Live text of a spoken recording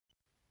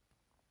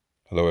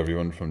Hello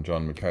everyone from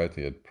John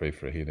McCarthy at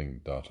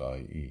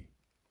prayforhealing.ie.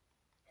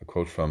 A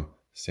quote from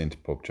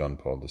Saint Pope John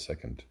Paul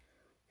II.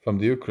 From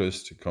the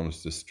Eucharist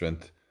comes the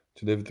strength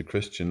to live the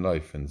Christian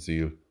life and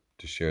zeal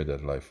to share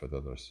that life with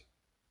others.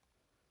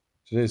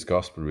 Today's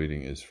Gospel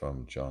reading is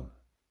from John.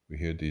 We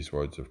hear these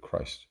words of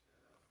Christ.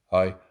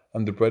 I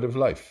am the bread of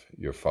life.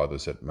 Your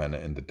fathers ate manna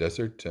in the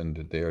desert, and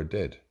they are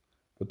dead.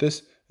 But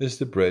this is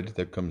the bread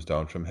that comes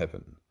down from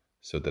heaven,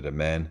 so that a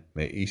man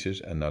may eat it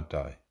and not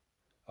die.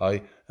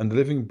 I am the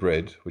living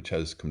bread which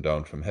has come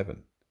down from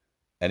heaven.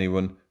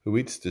 Anyone who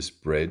eats this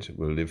bread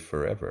will live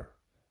forever,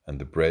 and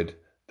the bread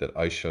that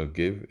I shall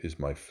give is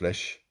my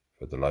flesh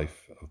for the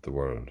life of the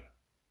world.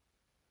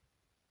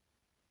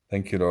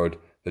 Thank you, Lord,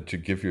 that you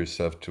give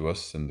yourself to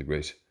us in the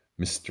great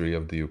mystery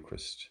of the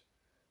Eucharist.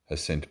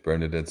 As Saint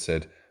Bernadette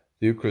said,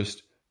 the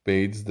Eucharist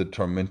bathes the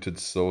tormented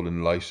soul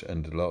in light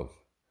and love.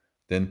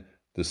 Then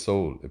the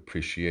soul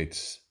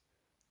appreciates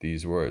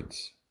these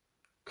words.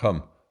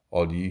 Come,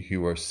 all ye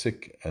who are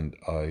sick, and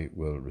I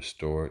will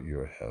restore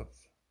your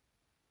health.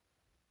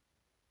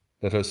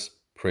 Let us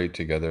pray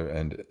together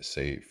and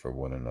say for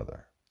one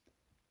another.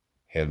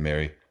 Hail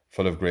Mary,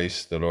 full of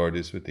grace, the Lord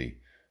is with thee.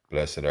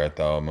 Blessed art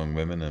thou among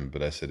women, and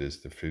blessed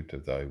is the fruit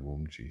of thy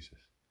womb, Jesus.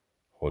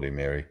 Holy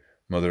Mary,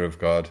 Mother of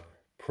God,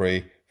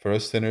 pray for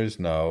us sinners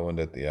now and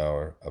at the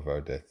hour of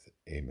our death.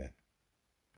 Amen.